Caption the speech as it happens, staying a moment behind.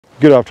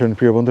Good afternoon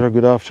প্রিয় বন্ধুরা,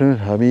 good afternoon.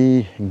 আমি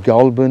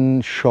গাউলবার্ন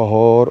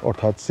শহর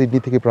অর্থাৎ সিডনি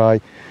থেকে প্রায়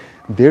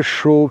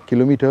 150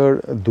 কিলোমিটার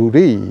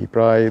দূরেই,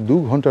 প্রায় 2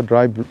 ঘন্টা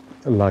ড্রাইভ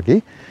লাগে।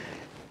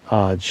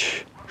 আজ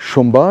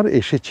সোমবার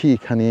এসেছি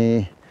এখানে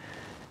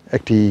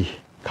একটি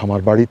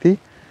খামার বাড়িতে।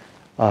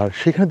 আর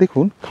সেখানে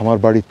দেখুন খামার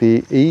বাড়িতে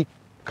এই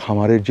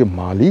খামারের যে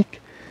মালিক,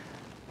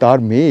 তার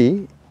মেয়ে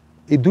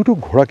এই দুটো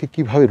ঘোড়াকে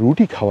কীভাবে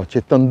রুটি খাওয়াচ্ছে,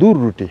 তন্দুর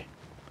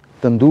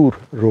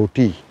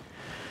রুটি।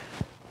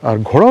 আর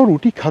ঘোড়াও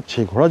রুটি খাচ্ছে।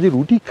 ঘোড়া যে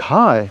রুটি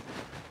খায়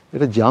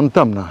এটা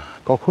জানতাম না,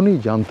 কখনোই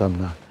জানতাম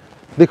না।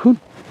 দেখুন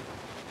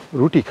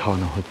রুটি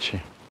খাওয়ানো হচ্ছে,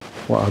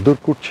 ও আদর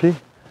করছে।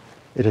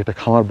 এটা একটা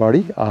খামার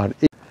বাড়ি। আর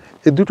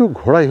এই দুটো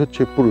ঘোড়াই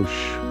হচ্ছে পুরুষ।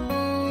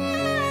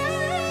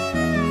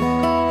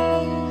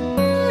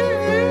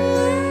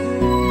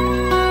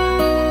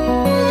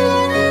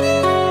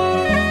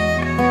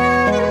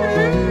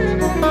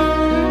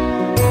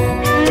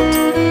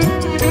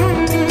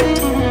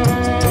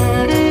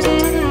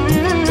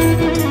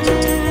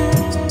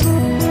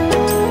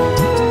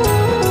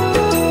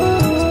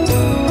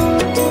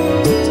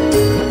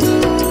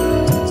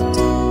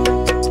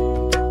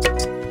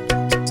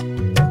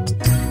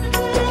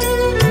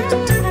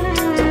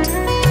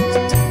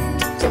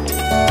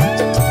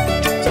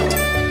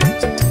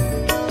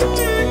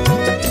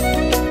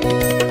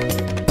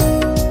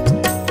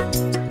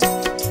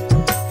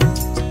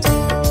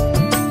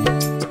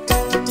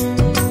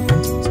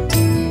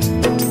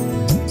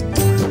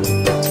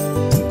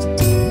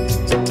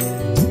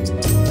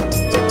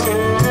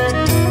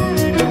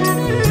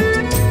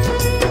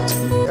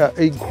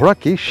 এই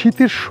ঘোড়াকে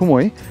শীতের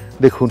সময়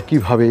দেখুন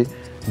কিভাবে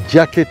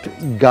জ্যাকেট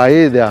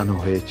গায়ে দেওয়ানো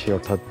হয়েছে,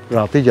 অর্থাৎ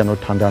রাতে যেন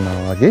ঠান্ডা না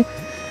লাগে।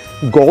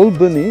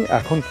 গলবার্নে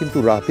এখন কিন্তু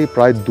রাতে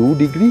প্রায় 2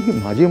 ডিগ্রি,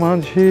 মাঝে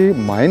মাঝে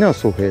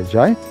মাইনাসও হয়ে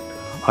যায়।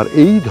 আর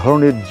এই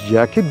ধরনের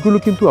জ্যাকেটগুলো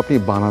কিন্তু আপনি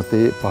বানাতে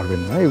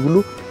পারবেন না, এগুলো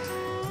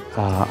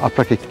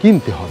আপনাকে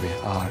কিনতে হবে।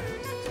 আর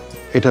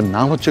এটার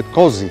নাম হচ্ছে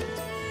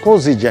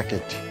কজি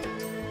জ্যাকেট।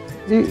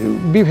 এই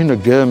বিভিন্ন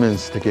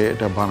গার্মেন্টস থেকে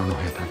এটা বানানো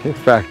হয়ে থাকে,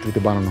 ফ্যাক্টরিতে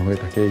বানানো হয়ে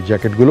থাকে এই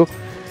জ্যাকেটগুলো।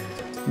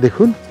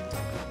 দেখুন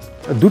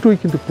দুটোই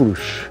কিন্তু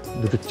পুরুষ,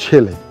 দুটো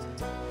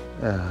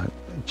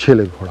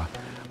ছেলে ঘোড়া।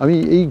 আমি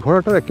এই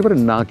ঘোড়াটার একেবারে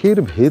নাকের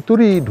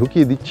ভেতরেই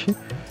ঢুকিয়ে দিচ্ছি।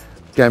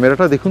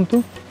 ক্যামেরাটা দেখুন তো,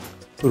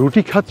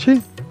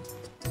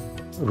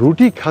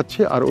 রুটি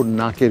খাচ্ছে আর ওর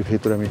নাকের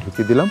ভেতরে আমি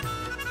ঢুকিয়ে দিলাম।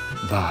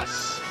 বাস,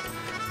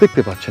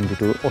 দেখতে পাচ্ছেন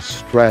দুটো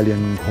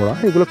অস্ট্রেলিয়ান ঘোড়া।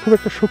 এগুলো খুব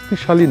একটা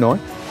শক্তিশালী নয়।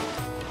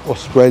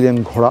 অস্ট্রেলিয়ান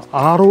ঘোড়া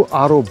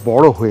আরও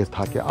বড়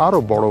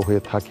হয়ে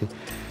থাকে,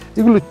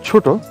 এগুলো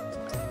ছোট,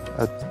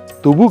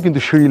 তবুও কিন্তু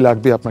সিঁড়ি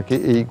লাগবে আপনাকে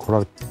এই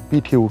ঘোড়ার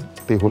পিঠে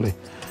উঠতে হলে।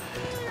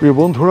 প্রিয়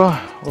বন্ধুরা,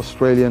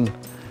 অস্ট্রেলিয়ান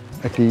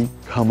একটি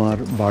খামার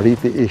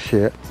বাড়িতে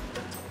এসে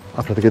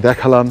আপনাদেরকে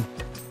দেখালাম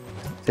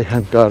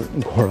এখানকার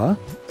ঘোড়া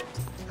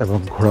এবং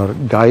ঘোড়ার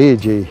গায়ে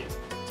যে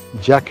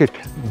জ্যাকেট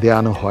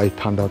দেওয়ানো হয়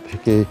ঠান্ডা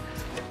থেকে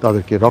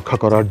তাদেরকে রক্ষা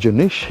করার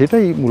জন্যে,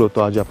 সেটাই মূলত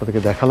আজ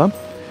আপনাদেরকে দেখালাম।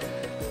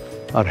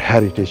 আর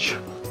হেরিটেজ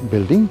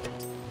বিল্ডিং,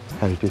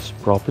 হেরিটেজ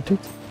প্রপার্টি।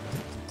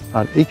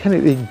 আর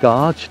এইখানের এই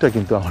গাছটা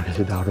কিন্তু আমার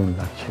কাছে দারুণ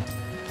লাগছে,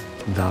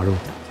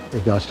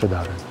 এই গাছটা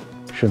দারুণ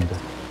সুন্দর।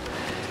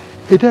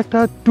 এটা একটা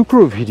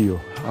টুকরো ভিডিও,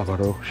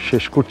 আবারও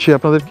শেষ করছি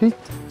আপনাদেরকে।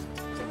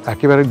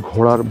 একেবারে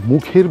ঘোড়ার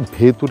মুখের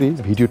ভেতরে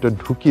ভিডিওটা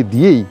ঢুকিয়ে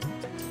দিয়েই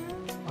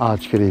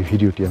আজকের এই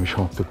ভিডিওটি আমি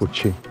সমাপ্ত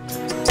করছি।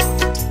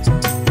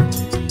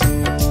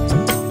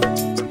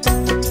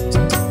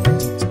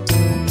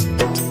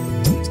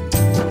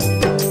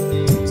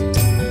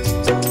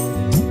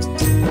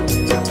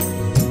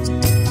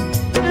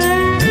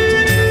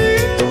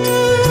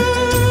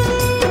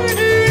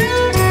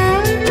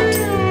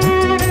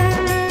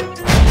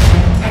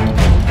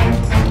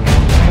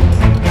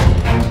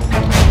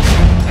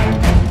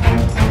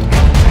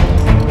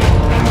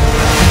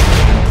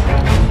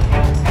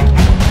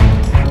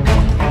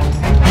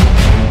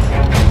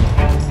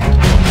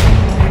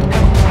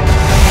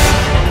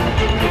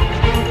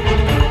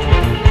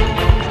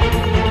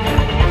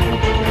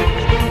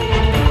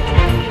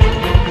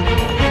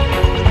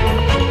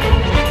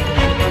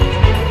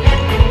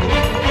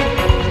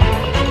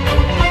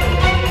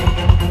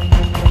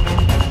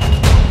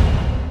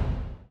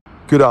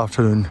 গুড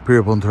আফটারনুন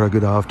প্রিয় বন্ধুরা,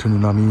 গুড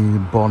আফটারনুন। আমি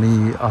বনি,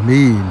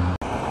 আমিন।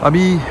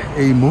 আমি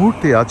এই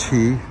মুহূর্তে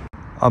আছি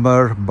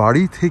আমার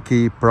বাড়ি থেকে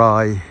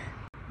প্রায়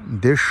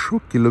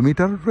 150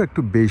 কিলোমিটারেরও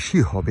একটু বেশি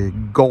হবে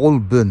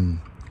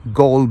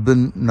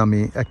গলবার্ন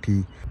নামে একটি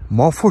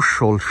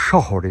মফস্বল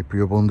শহরে।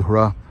 প্রিয়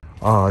বন্ধুরা,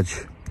 আজ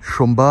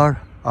সোমবার,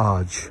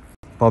 আজ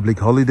পাবলিক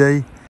হলিডে,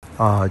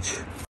 আজ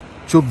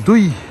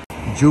 14ই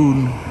জুন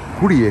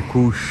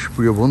 2021।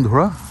 প্রিয়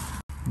বন্ধুরা,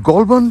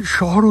 গলবার্ন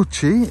শহর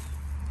হচ্ছে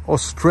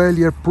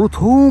অস্ট্রেলিয়ার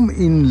প্রথম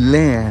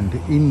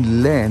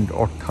ইনল্যান্ড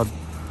অর্থাৎ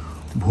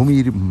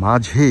ভূমির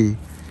মাঝে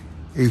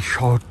এই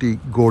শহরটি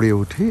গড়ে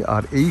ওঠে।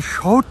 আর এই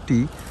শহরটি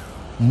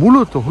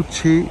মূলত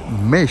হচ্ছে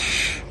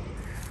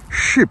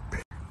শিপ,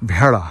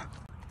 ভেড়া।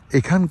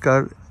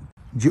 এখানকার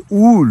যে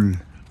উল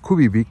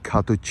খুবই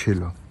বিখ্যাত ছিল।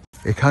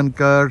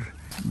 এখানকার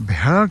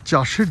ভেড়ার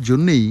চাষের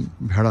জন্যেই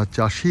ভেড়া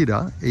চাষিরা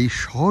এই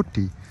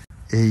শহরটি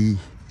এই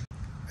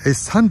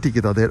স্থানটিকে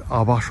তাদের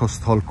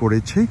আবাসস্থল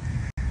করেছে।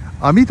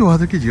 আমি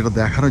তোমাদেরকে যেটা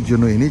দেখানোর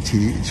জন্য এনেছি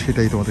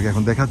সেটাই তোমাদেরকে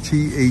এখন দেখাচ্ছি।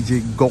 এই যে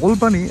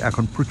গোulburn-এ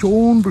এখন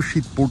প্রচণ্ড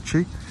শীত পড়ছে।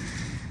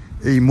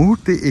 এই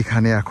মুহূর্তে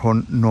এখানে এখন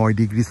 9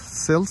 ডিগ্রি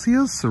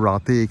সেলসিয়াস,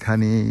 রাতে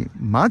এখানে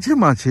মাঝে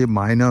মাঝে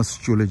মাইনাস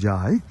চলে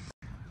যায়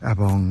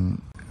এবং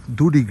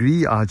 2 ডিগ্রি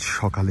আজ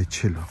সকালে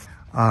ছিল।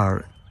 আর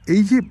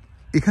এই যে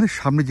এখানে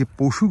সামনে যে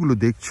পশুগুলো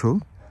দেখছো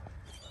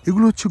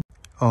এগুলো হচ্ছে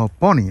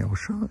পনি,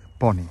 অবশ্য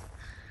পনি,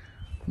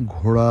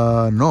 ঘোড়া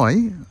নয়,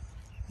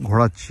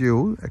 ঘোড়ার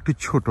চেয়েও একটু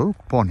ছোট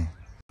পনি।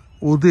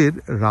 ওদের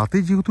রাতে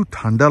যেহেতু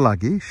ঠান্ডা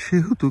লাগে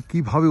সেহেতু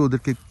কিভাবে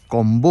ওদেরকে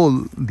কম্বল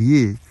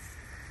দিয়ে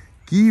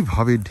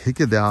কিভাবে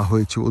ঢেকে দেওয়া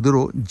হয়েছে।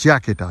 ওদেরও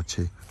জ্যাকেট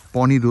আছে,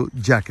 পনিরও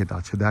জ্যাকেট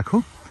আছে। দেখো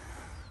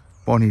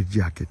পনির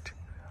জ্যাকেট।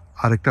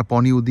 আরেকটা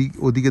পনি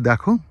ওদিকে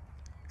দেখো,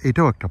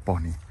 এটাও একটা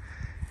পনি।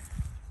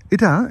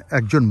 এটা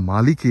একজন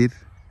মালিকের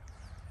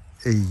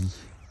এই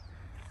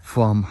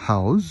ফার্ম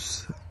হাউস,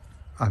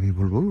 আমি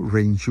বলবো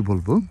রেঞ্জ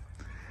বলবো।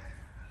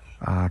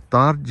 আর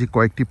তার যে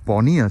কয়েকটি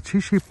পনি আছে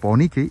সেই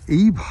পনিকে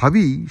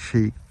এইভাবেই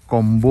সেই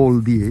কম্বল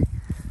দিয়ে,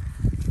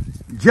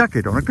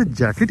 জ্যাকেট, অনেকটা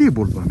জ্যাকেটই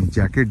বলবো আমি,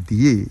 জ্যাকেট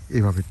দিয়ে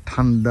এভাবে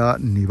ঠান্ডা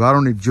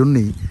নিবারণের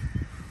জন্যেই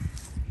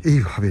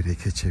এইভাবে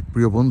রেখেছে।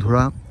 প্রিয়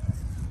বন্ধুরা,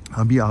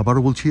 আমি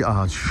আবারও বলছি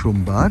আজ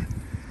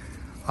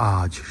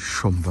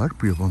সোমবার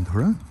প্রিয়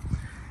বন্ধুরা।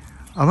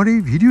 আমার এই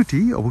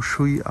ভিডিওটি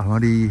অবশ্যই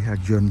আমারই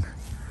একজন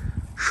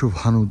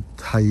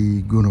শুভানুধ্যায়ী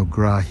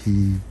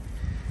গুণগ্রাহী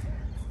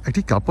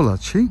একটি কাপল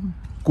আছে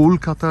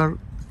কলকাতার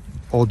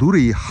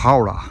অদূরেই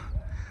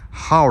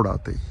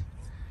হাওড়াতে।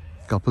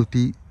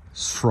 কাপলটি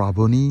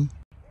শ্রাবণী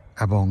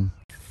এবং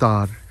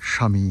তার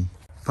স্বামী,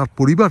 তার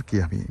পরিবারকে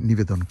আমি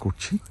নিবেদন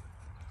করছি।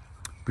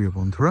 প্রিয়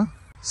বন্ধুরা,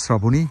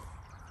 শ্রাবণী,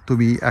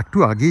 তুমি একটু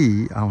আগেই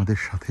আমাদের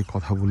সাথে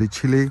কথা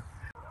বলেছিলে।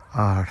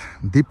 আর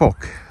দীপক,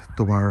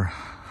 তোমার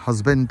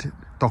হাজব্যান্ড,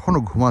 তখনও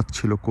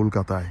ঘুমাচ্ছিল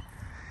কলকাতায়,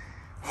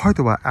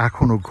 হয়তোবা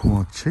এখনও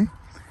ঘুমাচ্ছে,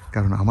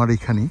 কারণ আমার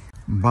এখানে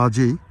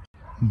বাজে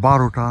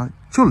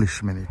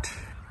 12:40।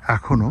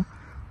 এখনও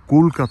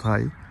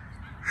কলকাতায়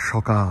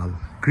সকাল,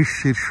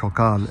 গ্রীষ্মের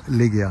সকাল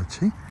লেগে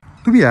আছে।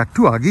 তুমি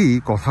একটু আগেই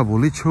কথা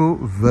বলেছ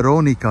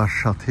ভেরোনিকার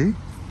সাথে।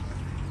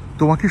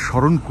 তোমাকে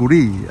স্মরণ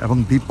করেই এবং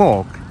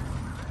দীপক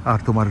আর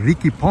তোমার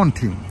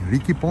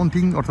রিকি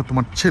পন্টিং অর্থাৎ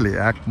তোমার ছেলে,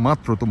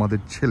 একমাত্র তোমাদের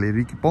ছেলে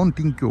রিকি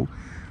পন্টিংকেও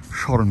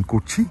স্মরণ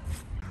করছি।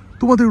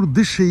 তোমাদের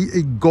উদ্দেশ্যেই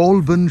এই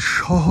গোulburn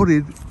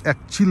শহরের এক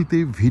চিলতে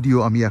ভিডিও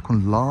আমি এখন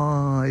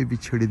লাইভ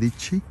ছেড়ে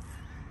দিচ্ছি,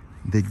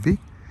 দেখবে।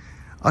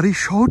 আর এই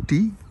শহরটি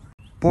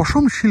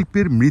পশম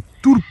শিল্পের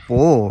মৃত্যুর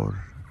পর,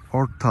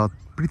 অর্থাৎ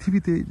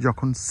পৃথিবীতে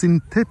যখন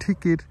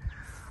সিনথেটিকের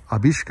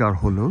আবিষ্কার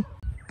হলো,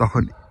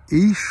 তখন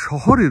এই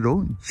শহরেরও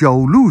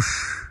জৌলুস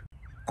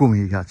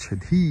কমে গেছে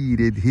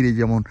ধীরে ধীরে।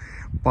 যেমন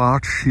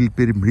পাট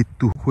শিল্পের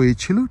মৃত্যু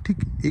হয়েছিল, ঠিক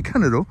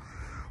এখানেরও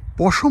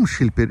পশম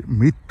শিল্পের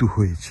মৃত্যু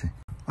হয়েছে।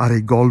 আর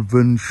এই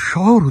গোulburn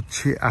শহর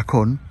হচ্ছে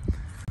এখন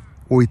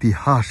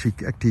ঐতিহাসিক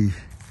একটি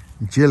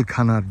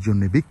জেলখানার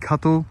জন্য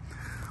বিখ্যাত।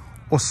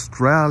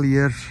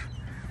 অস্ট্রেলিয়ার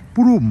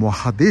পুরো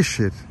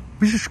মহাদেশের,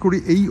 বিশেষ করে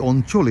এই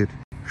অঞ্চলের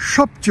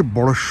সবচেয়ে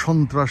বড়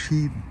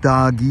সন্ত্রাসী,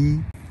 দাগি,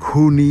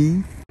 খুনি,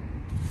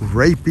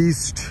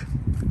 রেপিস্ট,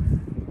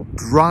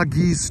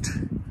 ড্রাগিস্ট,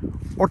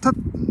 অর্থাৎ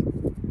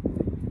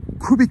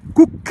খুবই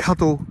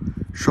কুখ্যাত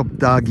সব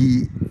দাগি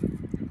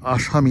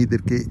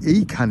আসামিদেরকে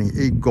এইখানে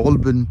এই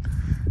গোulburn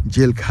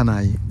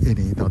জেলখানায়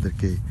এনে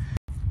তাদেরকে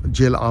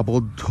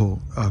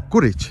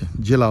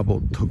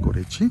জেলাবদ্ধ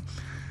করেছে।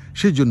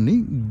 সেই জন্যই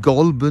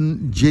গোulburn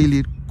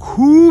জেলের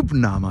খুব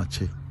নাম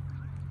আছে।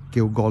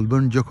 কেউ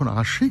গোulburn যখন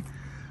আসে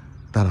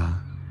তারা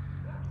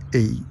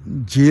এই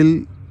জেল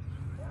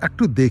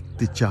একটু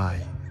দেখতে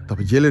চায়।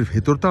 তবে জেলের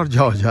ভেতর তো আর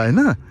যাওয়া যায়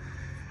না,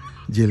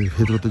 জেলের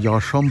ভেতর তো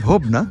যাওয়া সম্ভব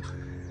না,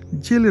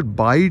 জেলের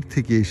বাইরে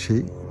থেকে এসে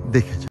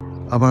দেখে যায়।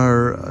 আমার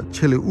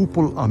ছেলে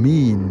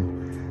আমিন,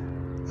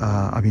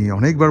 আমি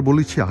অনেকবার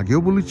বলেছি,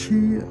 আগেও বলেছি,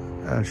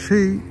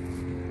 সেই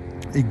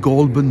এই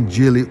গোulburn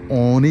জেলে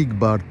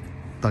অনেকবার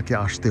তাকে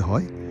আসতে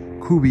হয়।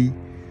 খুবই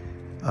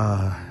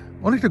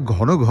অনেকটা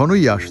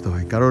ঘনই আসতে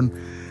হয়, কারণ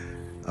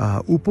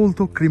উপল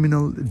তো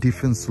ক্রিমিনাল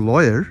ডিফেন্স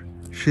লয়ার,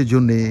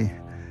 সেজন্যে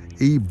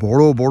এই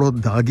বড় বড়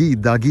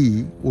দাগি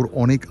ওর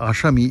অনেক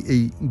আসামি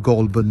এই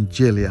গোulburn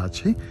জেলে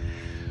আছে।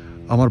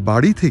 আমার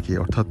বাড়ি থেকে,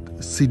 অর্থাৎ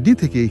সিডনি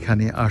থেকে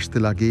এখানে আসতে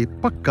লাগে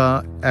পাক্কা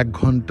 1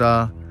 ঘন্টা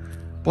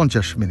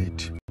 50 মিনিট।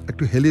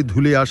 একটু হেলে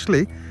ধুলে আসলে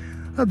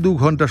 2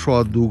 ঘন্টা,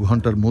 2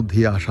 ঘন্টার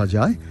মধ্যে আসা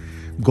যায়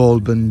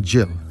গোulburn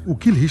জেল।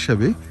 উকিল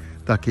হিসেবে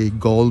তাকে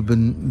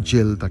গোulburn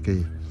জেল তাকে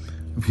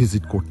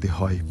ভিজিট করতে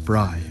হয়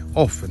প্রায়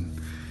অফেন,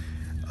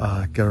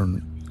 কারণ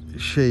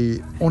সেই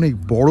অনেক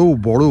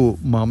বড়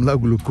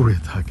মামলাগুলো করে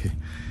থাকে।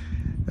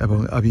 এবং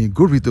আমি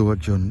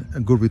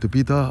গর্বিত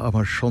পিতা।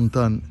 আমার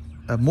সন্তান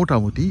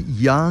মোটামুটি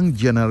ইয়াং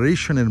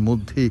জেনারেশনের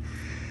মধ্যে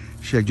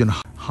সে একজন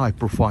high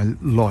profile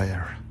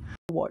lawyer.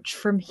 Watch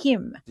from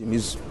him.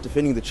 He's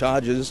defending the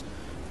charges,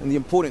 and the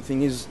important thing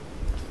is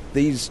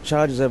these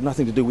charges have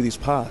nothing to do with his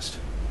past.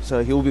 So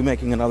he'll be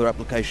making another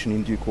application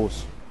in due course.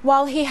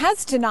 While he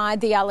has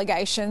denied the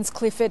allegations,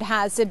 Clifford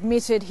has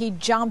admitted he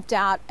jumped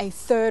out a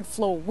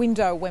third-floor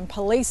window when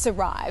police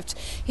arrived.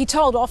 He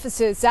told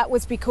officers that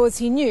was because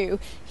he knew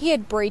he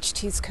had breached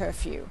his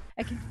curfew.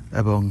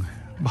 এবং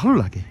ভালো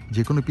লাগে,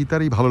 যে কোনো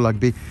পিতারই ভালো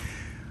লাগবে।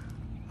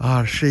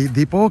 আর সেই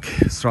দীপক,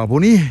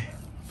 শ্রাবণী,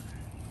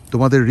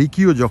 তোমাদের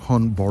রিকিও যখন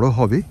বড়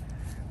হবে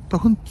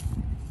তখন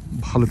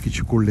ভালো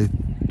কিছু করলে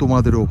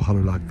তোমাদেরও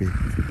ভালো লাগবে,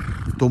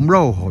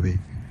 তোমরাও হবে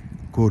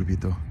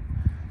গর্বিত,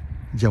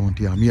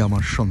 যেমনটি আমি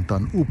আমার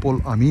সন্তান উপল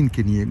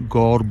আমিনকে নিয়ে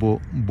গর্ব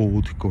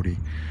বোধ করি।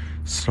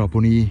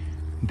 শ্রাবণী,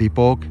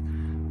 দীপক,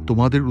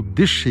 তোমাদের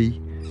উদ্দেশ্যেই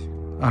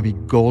আমি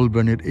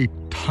গোulburনের এই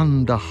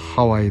ঠান্ডা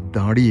হাওয়ায়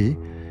দাঁড়িয়ে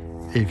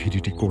এই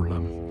ভিডিওটি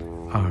করলাম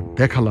আর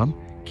দেখালাম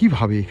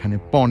কিভাবে এখানে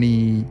পনি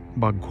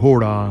বা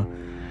ঘোড়া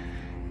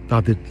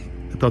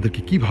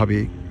তাদেরকে কিভাবে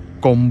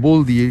কম্বল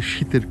দিয়ে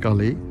শীতের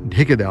কালে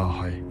ঢেকে দেওয়া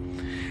হয়।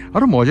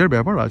 আরও মজার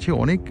ব্যাপার আছে,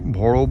 অনেক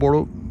বড় বড়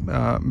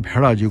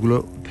ভেড়া যেগুলো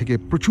থেকে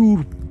প্রচুর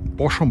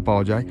পশম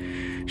পাওয়া যায়,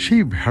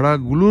 সেই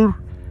ভেড়াগুলোর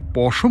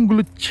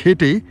পশমগুলো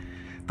ছেটে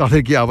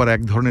তাদেরকে আবার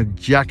এক ধরনের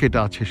জ্যাকেট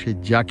আছে, সেই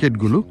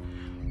জ্যাকেটগুলো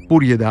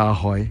পরিয়ে দেওয়া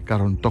হয়,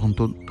 কারণ তখন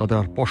তো তাদের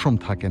আর পশম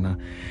থাকে না।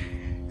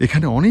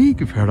 এখানে অনেক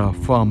ভেড়া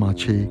ফার্ম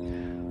আছে,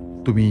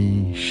 তুমি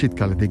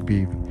শীতকালে দেখবে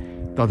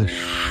তাদের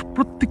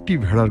প্রত্যেকটি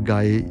ভেড়ার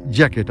গায়ে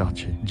জ্যাকেট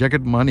আছে।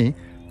 জ্যাকেট মানে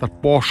তার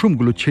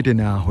পশমগুলো ছেটে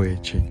নেওয়া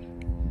হয়েছে,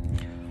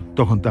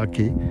 তখন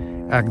তাকে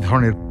এক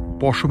ধরনের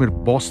পশমের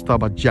বস্তা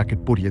বা জ্যাকেট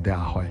পরিয়ে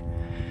দেওয়া হয়।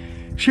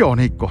 সে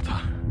অনেক কথা।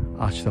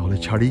 আজ তাহলে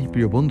ছাড়ি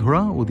প্রিয়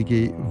বন্ধুরা, ওদিকে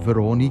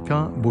ভেরোনিকা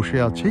বসে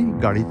আছে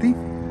গাড়িতে,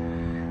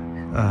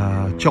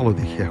 চলো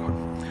দেখি এখন।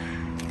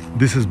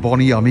 This is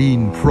Boni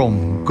Amin from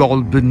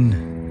Goulburn,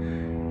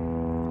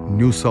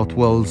 New South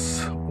Wales,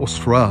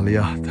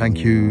 Australia. Thank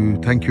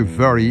you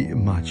very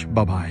much.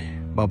 Bye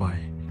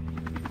bye.